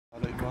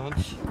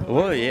months?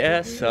 Well,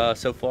 yes,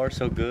 so far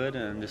so good,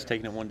 and just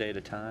taking it one day at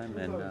a time,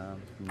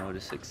 and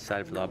just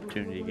excited for the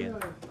opportunity again.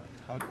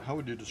 How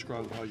would you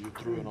describe how you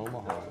threw in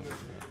Omaha?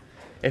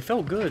 It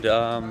felt good,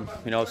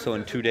 so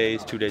in 2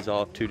 days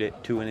off,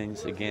 two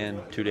innings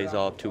again, 2 days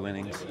off, 2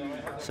 innings.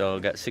 So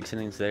got 6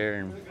 innings there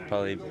and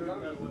probably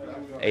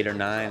 8 or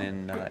 9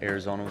 in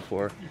Arizona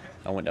before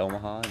I went to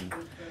Omaha. And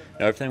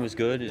everything was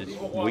good. It's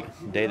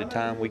day at a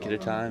time, week at a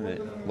time, a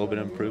little bit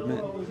of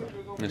improvement,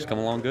 and it's come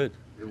along good.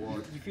 Do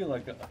you feel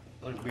like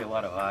there'll be a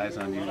lot of eyes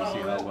on you to see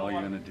how well you're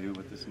going to do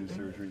with this new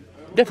surgery?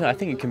 Definitely, I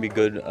think it can be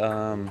good.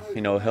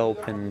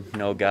 Help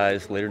and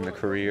guys later in their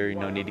career,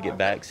 need to get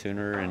back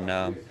sooner,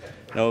 and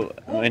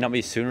it may not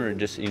be sooner.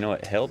 Just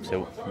it helps, it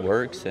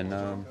works, and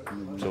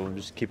so we'll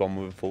just keep on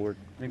moving forward.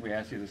 I think we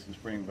asked you this in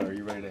spring, but are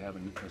you ready to have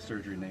a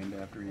surgery named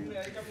after you?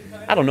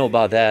 I don't know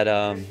about that.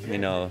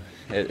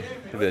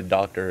 If a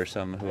doctor or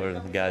whoever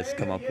the guys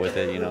come up with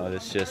it,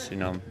 it's just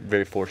I'm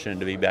very fortunate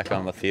to be back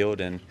on the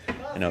field and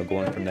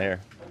going from there.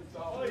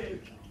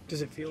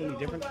 Does it feel any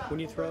different when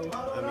you throw?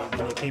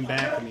 When you came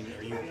back,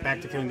 are you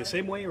back to feeling the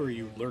same way, or are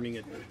you learning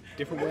it a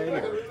different way?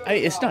 Or?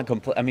 It's not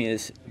complete.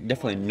 It's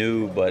definitely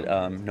new, but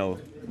a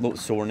little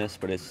soreness.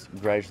 But it's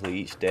gradually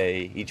each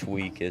day, each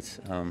week, it's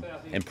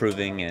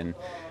improving, and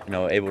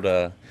able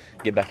to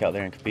get back out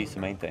there and compete is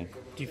the main thing.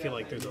 Do you feel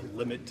like there's a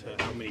limit to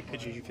how many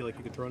pitches you feel like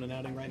you could throw in an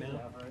outing right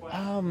now?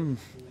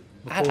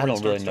 I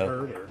don't really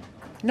know.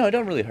 No, it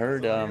don't really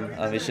hurt.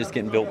 It's just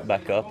getting built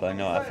back up.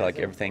 I feel like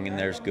everything in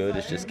there is good.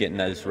 It's just getting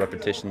those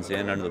repetitions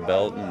in under the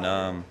belt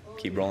and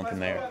keep rolling from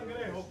there.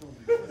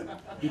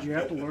 Did you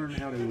have to learn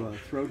how to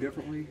throw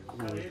differently,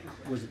 or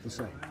was it the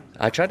same?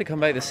 I tried to come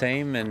back the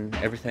same, and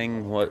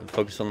everything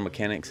focused on the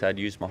mechanics I'd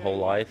used my whole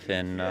life,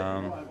 and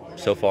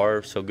so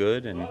far so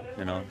good, and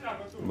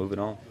moving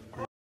on.